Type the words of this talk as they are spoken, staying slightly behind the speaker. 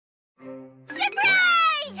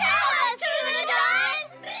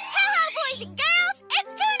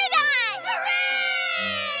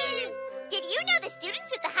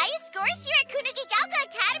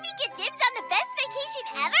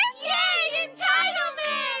vacation ever? Yay,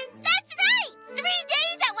 entitlements! That's right! 3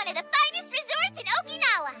 days at one of the finest resorts in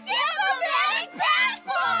Okinawa. Diplomatic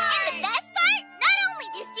passport! And the best part? Not only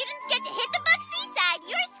do students get to hit the Buck Seaside,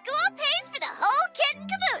 your school pays for the whole kit and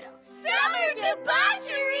caboodle. Summer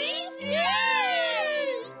debauchery!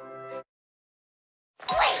 Yay!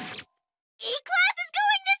 Wait! E-Class is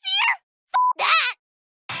going this year? F that!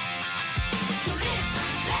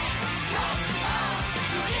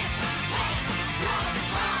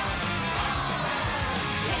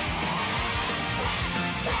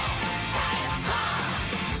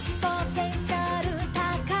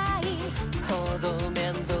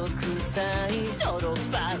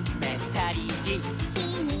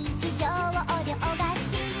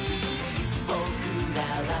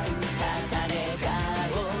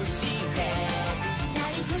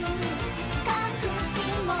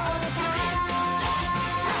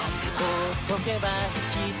けば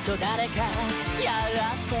きっと誰かや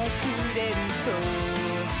ってくれると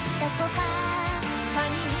どこか他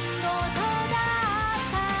人事だっ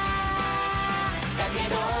ただけ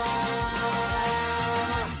ど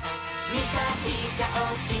ミサティじゃ教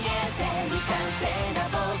えて未完成な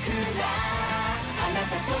僕らあな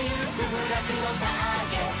たというブラックの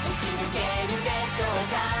影打ち抜けるでしょう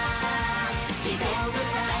か挑む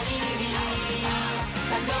限り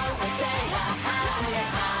可能性があれ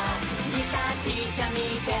ばティーチャー見て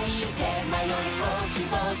いて迷いを日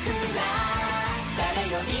僕ら誰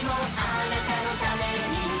よりもあなたのため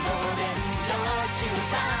にお勉強中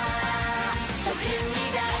さ卒業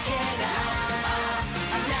だけが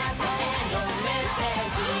あなたへのメッセー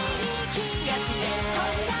ジガチで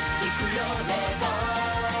行くよレボ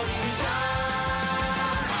リューション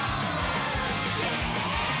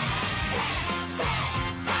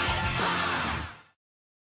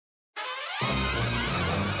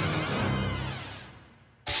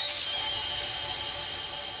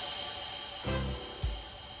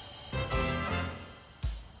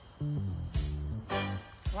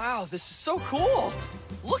Wow, this is so cool!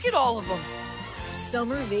 Look at all of them!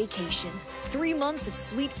 Summer vacation. 3 months of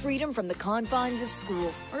sweet freedom from the confines of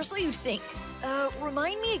school. Or so you'd think.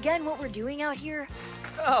 Remind me again what we're doing out here?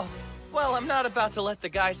 Oh, well, I'm not about to let the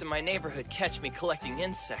guys in my neighborhood catch me collecting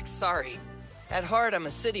insects, sorry. At heart, I'm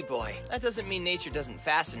a city boy. That doesn't mean nature doesn't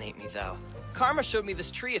fascinate me, though. Karma showed me this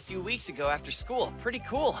tree a few weeks ago after school. Pretty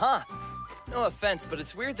cool, huh? No offense, but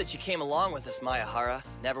it's weird that you came along with us, Mayahara.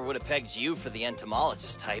 Never would have pegged you for the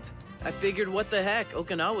entomologist type. I figured, what the heck?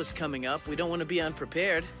 Okinawa's coming up. We don't want to be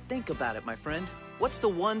unprepared. Think about it, my friend. What's the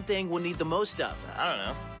one thing we'll need the most of? I don't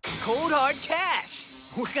know. Cold hard cash!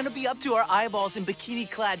 We're gonna be up to our eyeballs in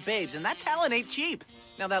bikini-clad babes, and that talent ain't cheap.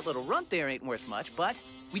 Now, that little runt there ain't worth much, but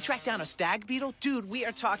we tracked down a stag beetle? Dude, we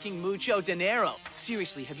are talking mucho dinero.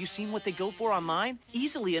 Seriously, have you seen what they go for online?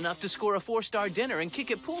 Easily enough to score a 4-star dinner and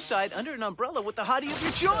kick it poolside under an umbrella with the hottie of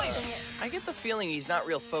your choice. I get the feeling he's not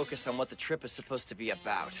real focused on what the trip is supposed to be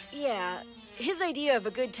about. Yeah, his idea of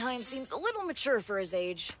a good time seems a little mature for his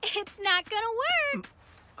age. It's not gonna work.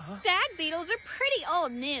 Stag beetles are pretty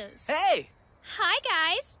old news. Hey! Hi,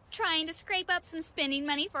 guys. Trying to scrape up some spending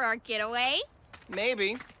money for our getaway?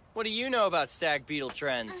 Maybe. What do you know about stag beetle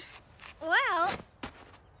trends? Well,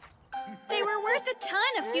 they were worth a ton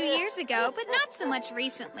a few years ago, but not so much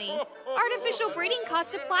recently. Artificial breeding caused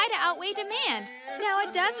supply to outweigh demand. Now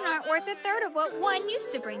a dozen aren't worth a third of what one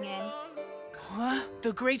used to bring in. What?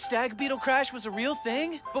 The great stag beetle crash was a real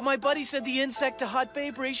thing? But my buddy said the insect to hot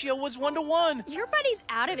babe ratio was 1-to-1. Your buddy's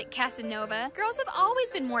out of it, Casanova. Girls have always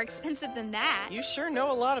been more expensive than that. You sure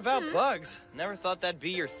know a lot about bugs. Never thought that'd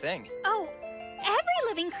be your thing. Oh, every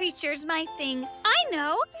living creature's my thing. I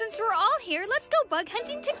know. Since we're all here, let's go bug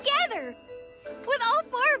hunting together. With all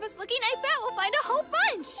 4 of us looking, I bet we'll find a whole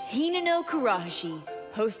bunch. Hinano Kurahashi,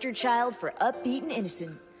 poster child for upbeat and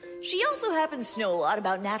innocent. She also happens to know a lot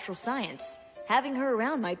about natural science. Having her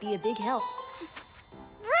around might be a big help.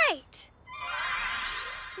 Right.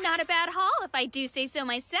 Not a bad haul, if I do say so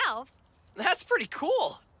myself. That's pretty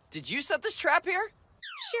cool. Did you set this trap here?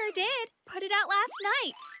 Sure did. Put it out last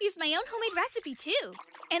night. Used my own homemade recipe, too.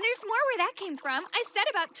 And there's more where that came from. I said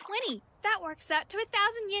about 20. That works out to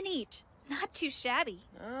 1,000 yen each. Not too shabby.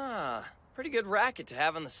 Ah, pretty good racket to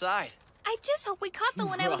have on the side. I just hope we caught the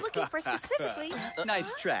one I was looking for specifically.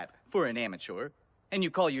 Nice trap for an amateur. And you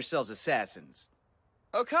call yourselves assassins.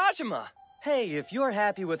 Okajima! Hey, if you're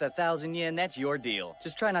happy with 1,000 yen, that's your deal.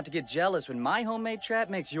 Just try not to get jealous when my homemade trap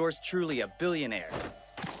makes yours truly a billionaire.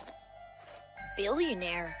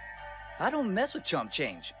 Billionaire? I don't mess with chump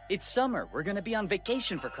change. It's summer. We're gonna be on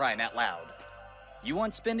vacation, for crying out loud. You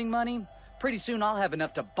want spending money? Pretty soon I'll have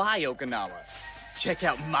enough to buy Okinawa. Check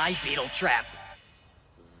out my beetle trap.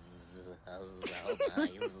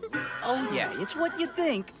 Oh yeah, it's what you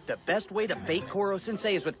think. The best way to bait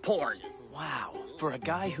Koro-sensei is with porn. Wow, for a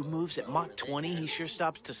guy who moves at Mach 20, he sure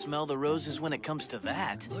stops to smell the roses when it comes to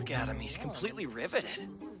that. Look at him, he's completely riveted.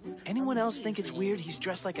 Anyone else think it's weird he's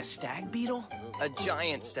dressed like a stag beetle? A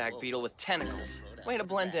giant stag beetle with tentacles. Way to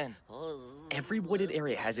blend in. Every wooded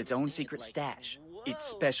area has its own secret stash. Its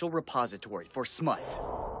special repository for smut.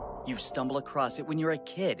 You stumble across it when you're a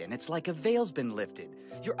kid, and it's like a veil's been lifted.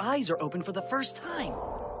 Your eyes are open for the first time.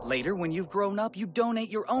 Later, when you've grown up, you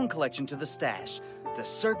donate your own collection to the stash. The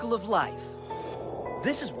circle of life.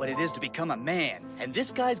 This is what it is to become a man, and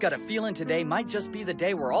this guy's got a feeling today might just be the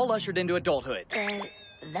day we're all ushered into adulthood.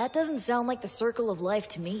 That doesn't sound like the circle of life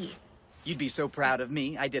to me. You'd be so proud of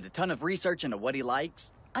me. I did a ton of research into what he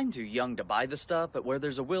likes. I'm too young to buy the stuff, but where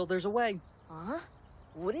there's a will, there's a way. Huh?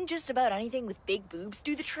 Wouldn't just about anything with big boobs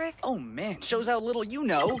do the trick? Oh man, shows how little you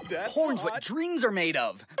know. Porn's what dreams are made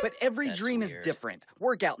of. But every dream is different.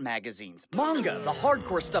 Workout magazines, manga, the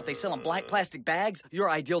hardcore stuff they sell in black plastic bags, your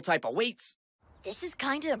ideal type awaits. This is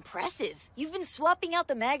kinda impressive. You've been swapping out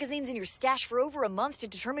the magazines in your stash for over a month to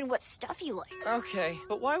determine what stuff he likes. Okay,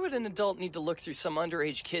 but why would an adult need to look through some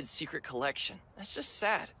underage kid's secret collection? That's just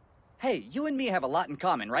sad. Hey, you and me have a lot in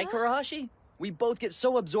common, right, Kurahashi? We both get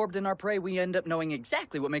so absorbed in our prey we end up knowing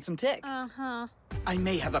exactly what makes them tick. Uh-huh. I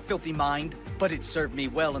may have a filthy mind, but it served me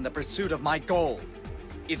well in the pursuit of my goal.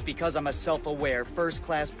 It's because I'm a self-aware,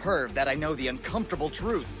 first-class perv that I know the uncomfortable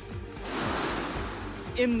truth.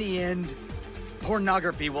 In the end,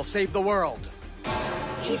 pornography will save the world.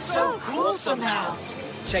 He's so cool somehow.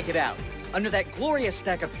 Check it out. Under that glorious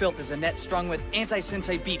stack of filth is a net strung with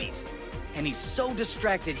anti-sensei beaties. And he's so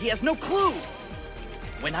distracted he has no clue.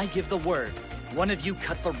 When I give the word, one of you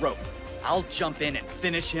cut the rope. I'll jump in and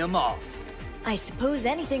finish him off. I suppose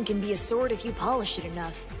anything can be a sword if you polish it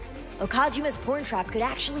enough. Okajima's porn trap could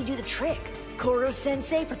actually do the trick.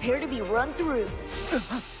 Koro-sensei, prepare to be run through.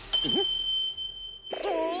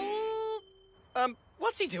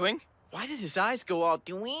 What's he doing? Why did his eyes go all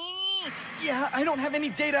dwee? Yeah, I don't have any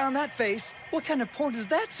data on that face. What kind of porn does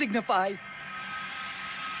that signify?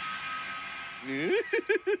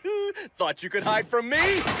 Thought you could hide from me?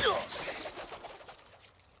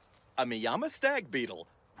 A Miyama stag beetle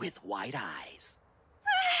with white eyes.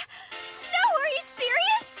 No, are you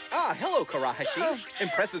serious? Ah, hello, Karahashi.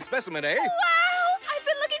 Impressive specimen, eh? Wow! I've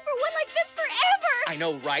been looking for one like this forever! I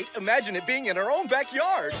know, right? Imagine it being in our own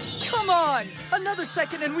backyard. Come on! Another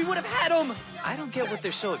second and we would have had him! I don't get what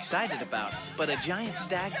they're so excited about, but a giant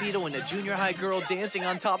stag beetle and a junior high girl dancing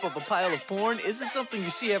on top of a pile of porn isn't something you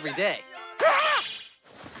see every day.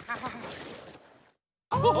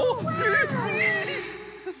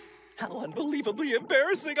 How unbelievably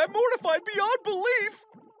embarrassing! I'm mortified beyond belief!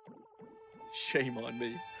 Shame on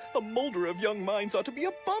me. A molder of young minds ought to be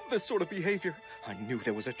above this sort of behavior. I knew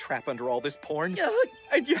there was a trap under all this porn.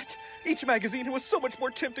 And yet, each magazine was so much more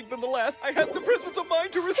tempting than the last. I had the presence of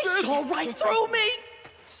mind to resist. It's all right through me!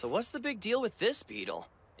 So what's the big deal with this beetle?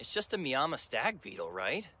 It's just a Miyama stag beetle,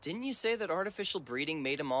 right? Didn't you say that artificial breeding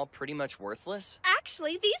made them all pretty much worthless?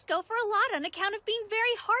 Actually, these go for a lot on account of being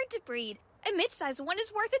very hard to breed. A mid-sized one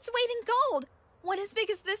is worth its weight in gold. One as big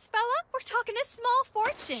as this fella, we're talking a small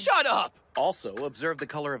fortune. Shut up! Also, observe the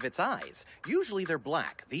color of its eyes. Usually they're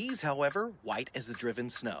black. These, however, white as the driven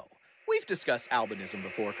snow. We've discussed albinism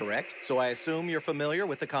before, correct? So I assume you're familiar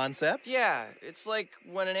with the concept? Yeah, it's like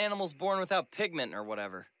when an animal's born without pigment or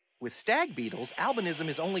whatever. With stag beetles, albinism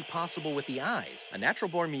is only possible with the eyes. A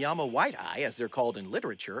natural-born Miyama white eye, as they're called in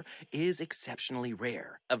literature, is exceptionally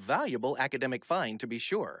rare. A valuable academic find, to be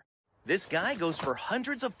sure. This guy goes for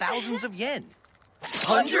hundreds of thousands of yen.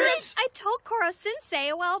 Hundreds? I told Koro-sensei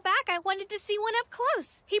a while back I wanted to see one up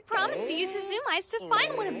close. He promised to use his zoom eyes to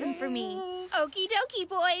find one of them for me. Okie dokie,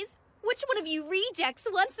 boys. Which one of you rejects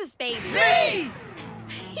wants this baby? Me!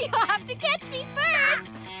 You'll have to catch me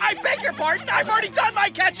first. I beg your pardon, I've already done my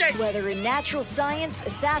catching! Whether in natural science,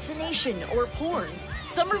 assassination, or porn,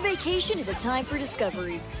 summer vacation is a time for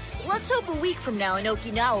discovery. Let's hope a week from now in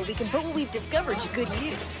Okinawa we can put what we've discovered to good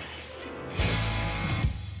use.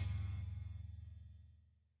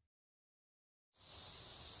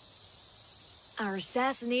 Our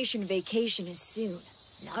assassination vacation is soon.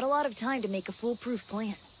 Not a lot of time to make a foolproof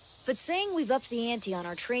plan. But saying we've upped the ante on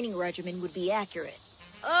our training regimen would be accurate.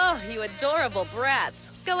 Oh, you adorable brats.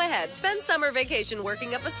 Go ahead, spend summer vacation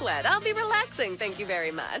working up a sweat. I'll be relaxing, thank you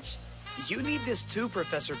very much. You need this too,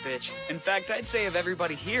 Professor Bitch. In fact, I'd say of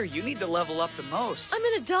everybody here, you need to level up the most. I'm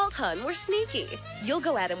an adult, hun. We're sneaky. You'll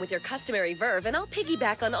go at him with your customary verve, and I'll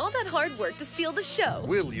piggyback on all that hard work to steal the show.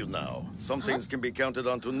 Will you now? Some things can be counted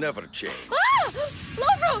on to never change. Ah!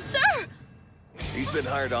 Lovro, sir! He's been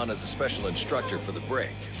hired on as a special instructor for the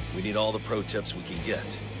break. We need all the pro tips we can get.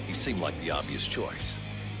 He seemed like the obvious choice.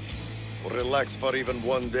 Relax for even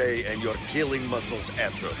one day and your killing muscles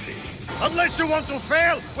atrophy. Unless you want to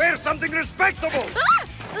fail, wear something respectable!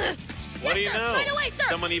 What do you know? Right away, sir.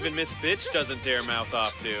 Someone even Miss Bitch doesn't dare mouth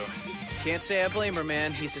off to. Can't say I blame her,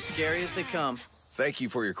 man. He's as scary as they come. Thank you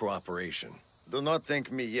for your cooperation. Do not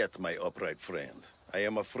thank me yet, my upright friend. I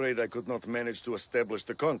am afraid I could not manage to establish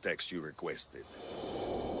the context you requested.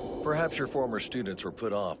 Perhaps your former students were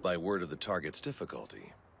put off by word of the target's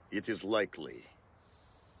difficulty. It is likely.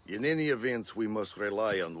 In any event, we must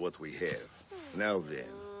rely on what we have. Now then,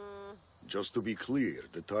 just to be clear,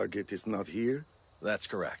 the target is not here? That's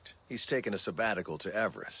correct. He's taken a sabbatical to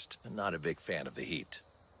Everest, and not a big fan of the heat.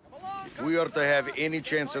 If we are to have any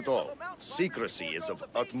chance at all, secrecy is of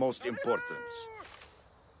utmost importance.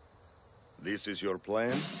 This is your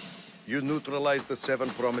plan? You neutralize the 7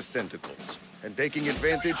 promised tentacles, and taking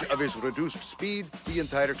advantage of his reduced speed, the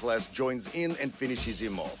entire class joins in and finishes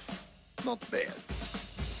him off. Not bad.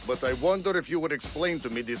 But I wonder if you would explain to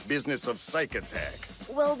me this business of psych attack.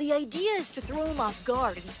 Well, the idea is to throw him off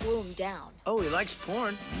guard and slow him down. Oh, he likes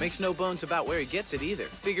porn. Makes no bones about where he gets it either.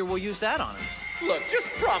 Figure we'll use that on him. Look, just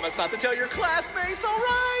promise not to tell your classmates, all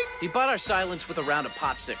right? He bought our silence with a round of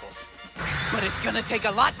popsicles. But it's gonna take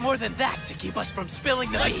a lot more than that to keep us from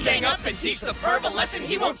spilling the beans. Let's gang up and teach the perv a lesson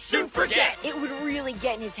he won't soon forget! It would really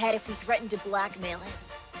get in his head if we threatened to blackmail him.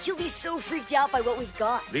 He'll be so freaked out by what we've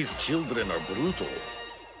got. These children are brutal.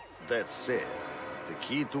 That said, the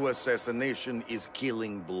key to assassination is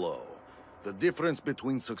killing blow. The difference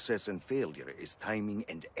between success and failure is timing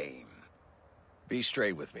and aim. Be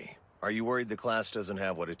straight with me. Are you worried the class doesn't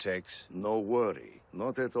have what it takes? No worry,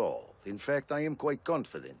 not at all. In fact, I am quite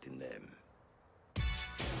confident in them.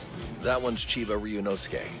 That one's Chiba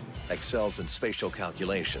Ryunosuke. Excels in spatial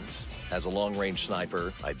calculations. As a long-range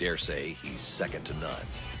sniper, I dare say he's second to none.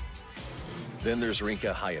 Then there's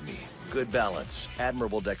Rinka Hayami. Good balance,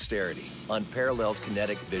 admirable dexterity, unparalleled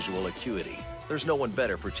kinetic visual acuity. There's no one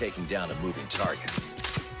better for taking down a moving target.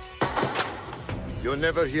 You'll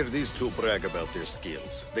never hear these two brag about their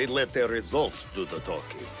skills. They let their results do the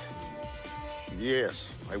talking.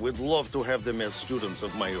 Yes, I would love to have them as students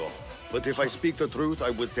of my own. But if I speak the truth, I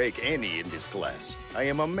would take any in this class. I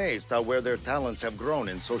am amazed how where their talents have grown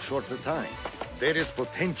in so short a time. There is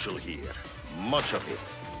potential here. Much of it.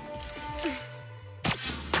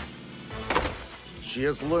 She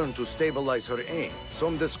has learned to stabilize her aim.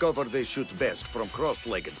 Some discover they shoot best from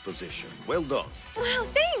cross-legged position. Well done. Wow,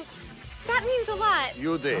 thanks! That means a lot.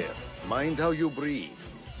 You there. Mind how you breathe.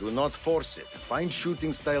 Do not force it. Find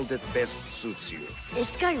shooting style that best suits you.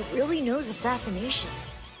 This guy really knows assassination.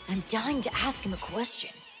 I'm dying to ask him a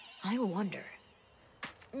question. I wonder.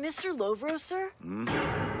 Mr. Lovro, sir?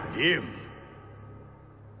 Him.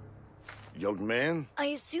 Young man, I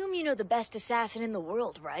assume you know the best assassin in the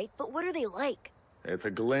world, right? But what are they like? at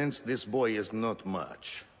a glance, this boy is not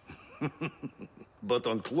much. But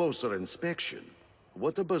on closer inspection,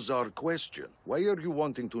 what a bizarre question. Why are you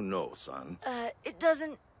wanting to know, son? It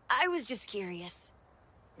doesn't... I was just curious.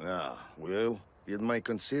 Ah, well, in my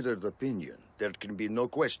considered opinion, there can be no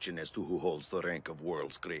question as to who holds the rank of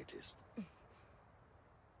world's greatest.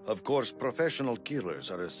 Of course, professional killers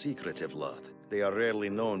are a secretive lot. They are rarely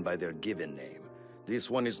known by their given name. This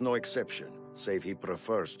one is no exception, save he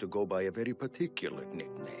prefers to go by a very particular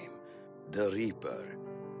nickname. The Reaper.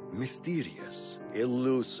 Mysterious,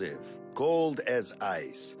 elusive, cold as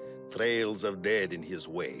ice, trails of dead in his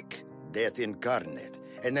wake, death incarnate,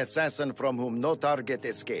 an assassin from whom no target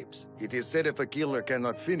escapes. It is said if a killer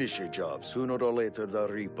cannot finish a job, sooner or later the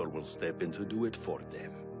Reaper will step in to do it for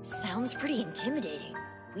them. Sounds pretty intimidating.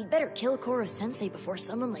 We'd better kill Koro-sensei before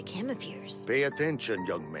someone like him appears. Pay attention,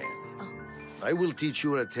 young man. I will teach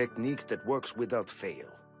you a technique that works without fail.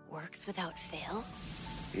 Works without fail?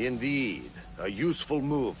 Indeed, a useful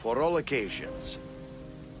move for all occasions.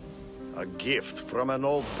 A gift from an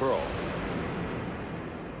old pro.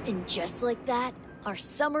 And just like that, our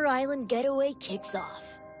Summer Island getaway kicks off.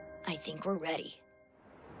 I think we're ready.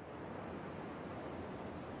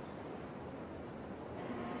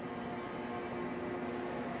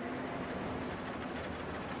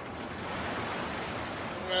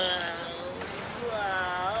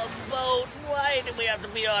 Boat? Why did we have to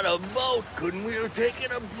be on a boat? Couldn't we have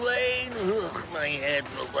taken a plane? Ugh, my head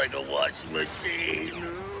feels like a washing machine.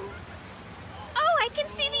 Oh, I can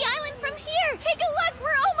see the island from here. Take a look,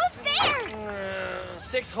 we're almost there.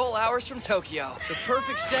 6 whole hours from Tokyo. The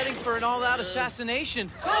perfect setting for an all-out assassination.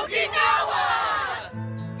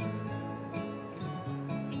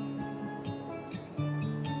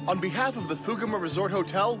 On behalf of the Fugama Resort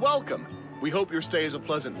Hotel, welcome. We hope your stay is a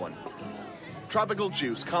pleasant one. Tropical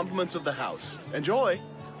juice, compliments of the house. Enjoy.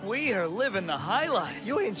 We are living the high life.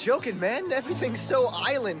 You ain't joking, man. Everything's so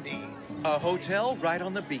islandy. A hotel right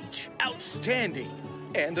on the beach. Outstanding.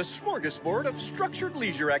 And a smorgasbord of structured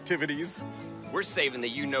leisure activities. We're saving the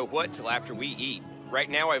you-know-what till after we eat. Right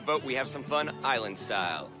now, I vote we have some fun island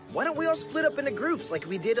style. Why don't we all split up into groups like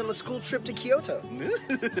we did on the school trip to Kyoto?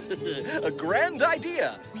 A grand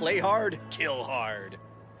idea. Play hard, kill hard.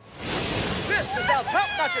 This is how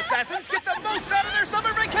top-notch assassins get the most out of their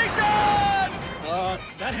summer vacation!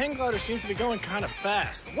 That hang glider seems to be going kind of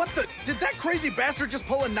fast. What the? Did that crazy bastard just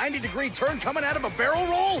pull a 90-degree turn coming out of a barrel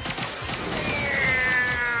roll?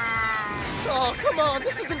 Oh, come on,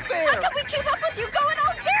 this isn't fair! How can we keep up with you going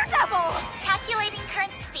all daredevil? Calculating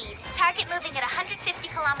current speed. Target moving at 150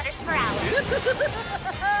 kilometers per hour.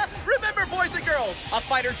 Remember, boys and girls, a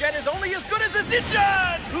fighter jet is only as good as its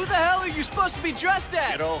engine! Who the hell are you supposed to be dressed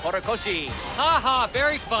as? Jiro Horikoshi. Ha,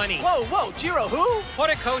 very funny. Whoa, Jiro who?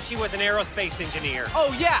 Horikoshi was an aerospace engineer.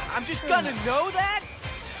 Oh yeah, I'm just gonna know that?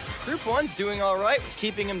 Group 1's doing all right with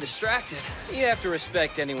keeping him distracted. You have to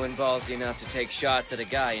respect anyone ballsy enough to take shots at a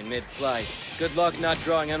guy in mid-flight. Good luck not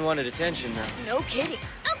drawing unwanted attention, though. No kidding.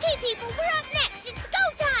 Okay, people, we're up next. It's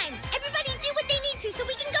go time. Everybody do what they need to so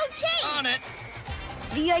we can go change. On it.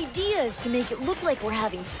 The idea is to make it look like we're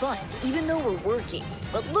having fun, even though we're working.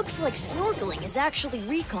 But looks like snorkeling is actually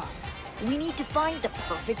recon. We need to find the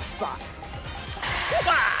perfect spot.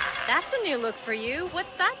 That's a new look for you.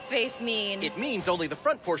 What's that face mean? It means only the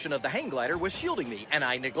front portion of the hang glider was shielding me, and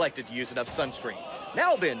I neglected to use enough sunscreen.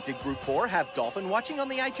 Now then, did Group 4 have dolphin watching on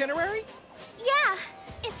the itinerary? Yeah,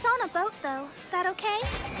 it's on a boat, though. That okay?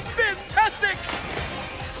 Fantastic!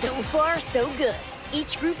 So far, so good.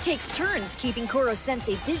 Each group takes turns keeping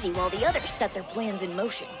Koro-sensei busy while the others set their plans in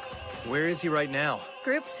motion. Where is he right now?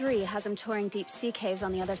 Group 3 has him touring deep sea caves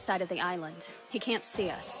on the other side of the island. He can't see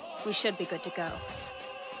us. We should be good to go.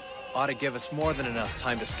 Ought to give us more than enough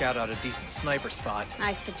time to scout out a decent sniper spot.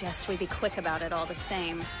 I suggest we be quick about it all the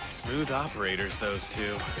same. Smooth operators, those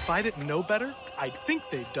two. If I didn't know better, I'd think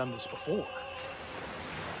they've done this before.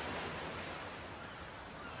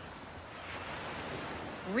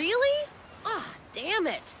 Really? Ah, damn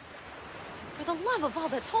it. For the love of all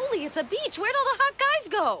that's holy, it's a beach. Where'd all the hot guys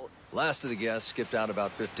go? Last of the guests skipped out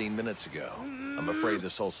about 15 minutes ago. I'm afraid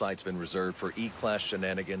this whole site's been reserved for E-Class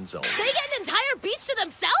shenanigans only. They get an entire beach to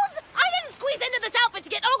themselves? I didn't squeeze into this outfit to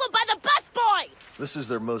get ogled by the busboy! This is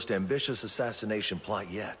their most ambitious assassination plot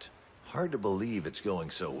yet. Hard to believe it's going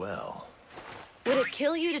so well. Would it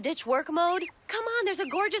kill you to ditch work mode? Come on, there's a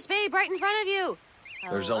gorgeous babe right in front of you.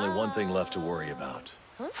 There's only one thing left to worry about.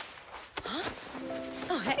 Huh?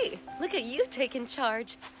 Oh, hey, look at you taking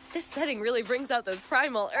charge. This setting really brings out those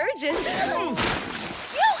primal urges.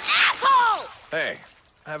 You asshole! Hey,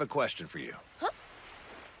 I have a question for you. Huh?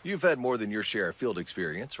 You've had more than your share of field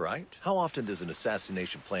experience, right? How often does an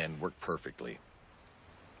assassination plan work perfectly?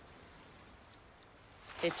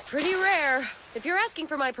 It's pretty rare. If you're asking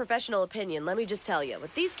for my professional opinion, let me just tell you,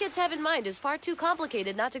 what these kids have in mind is far too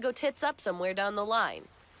complicated not to go tits up somewhere down the line.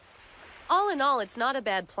 All in all, it's not a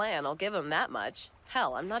bad plan, I'll give them that much.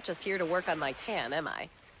 Hell, I'm not just here to work on my tan, am I?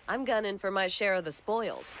 I'm gunning for my share of the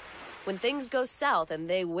spoils. When things go south, and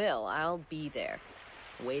they will, I'll be there,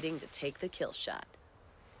 waiting to take the kill shot.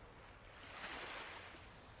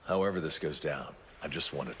 However this goes down, I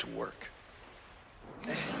just want it to work.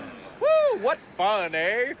 Woo, what fun,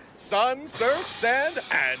 eh? Sun, surf, sand,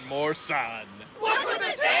 and more sun. What's with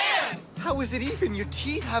the tan? How is it even? Your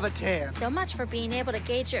teeth have a tan. So much for being able to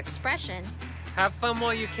gauge your expression. Have fun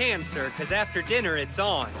while you can, sir, because after dinner, it's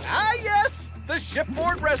on. Ah, yes! The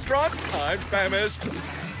shipboard restaurant. I'm famished.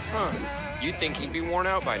 Huh. You'd think he'd be worn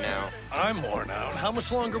out by now. I'm worn out. How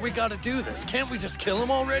much longer we gotta do this? Can't we just kill him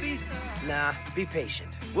already? Nah, be patient.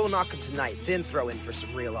 We'll knock him tonight, then throw in for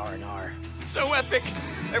some real R&R. So epic!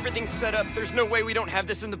 Everything's set up. There's no way we don't have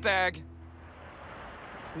this in the bag.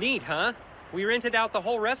 Neat, huh? We rented out the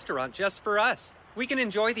whole restaurant just for us. We can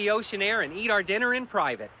enjoy the ocean air and eat our dinner in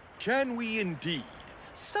private. Can we indeed?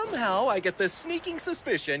 Somehow I get the sneaking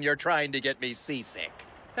suspicion you're trying to get me seasick.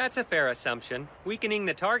 That's a fair assumption. Weakening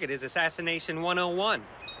the target is Assassination 101.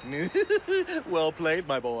 Well played,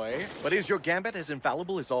 my boy. But is your gambit as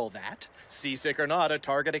infallible as all that? Seasick or not, a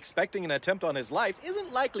target expecting an attempt on his life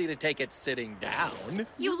isn't likely to take it sitting down.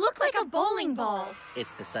 You look like a bowling ball.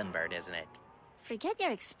 It's the sunbird, isn't it? Forget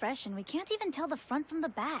your expression. We can't even tell the front from the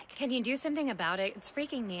back. Can you do something about it? It's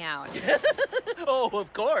freaking me out. Oh,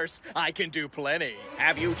 of course. I can do plenty.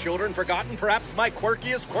 Have you children forgotten perhaps my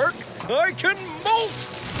quirkiest quirk? I can molt!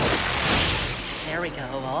 There we go,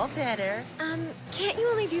 all better. Can't you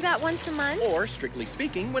only do that once a month? Or, strictly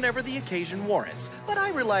speaking, whenever the occasion warrants. But I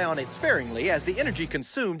rely on it sparingly as the energy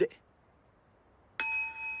consumed...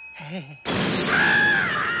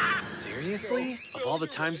 Seriously? Of all the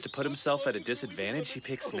times to put himself at a disadvantage, he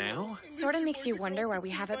picks now? Sort of makes you wonder why we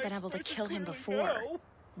haven't been able to kill him before.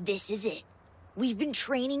 This is it. We've been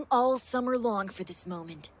training all summer long for this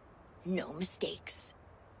moment. No mistakes.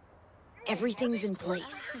 Everything's in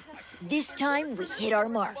place. This time, we hit our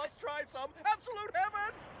mark. Let's try some absolute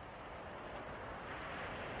heaven!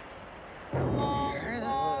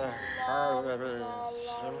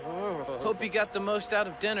 Hope you got the most out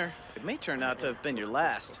of dinner. It may turn out to have been your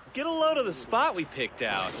last. Get a load of the spot we picked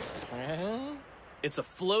out. It's a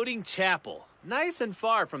floating chapel, nice and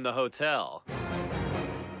far from the hotel.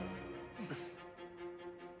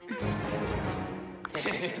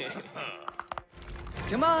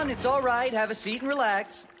 Come on, it's all right. Have a seat and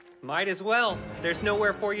relax. Might as well. There's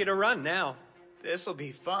nowhere for you to run now. This'll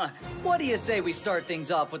be fun. What do you say we start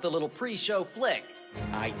things off with a little pre-show flick?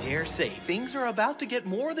 I dare say things are about to get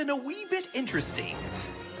more than a wee bit interesting.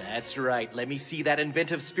 That's right, let me see that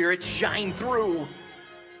inventive spirit shine through.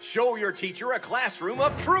 Show your teacher a classroom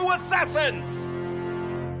of true assassins!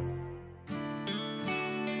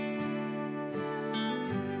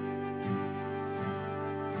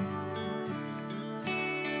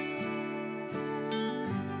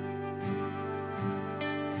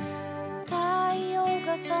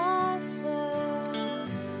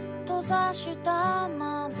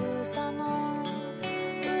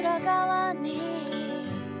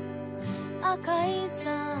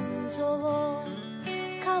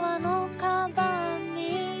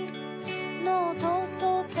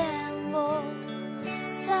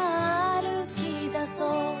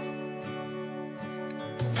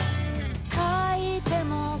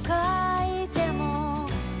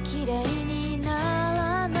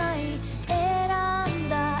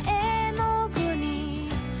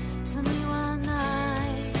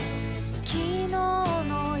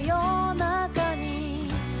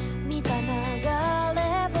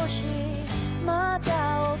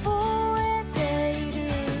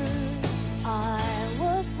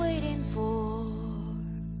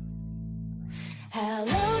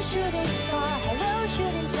 Hello, shooting star, hello,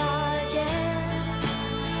 shooting star.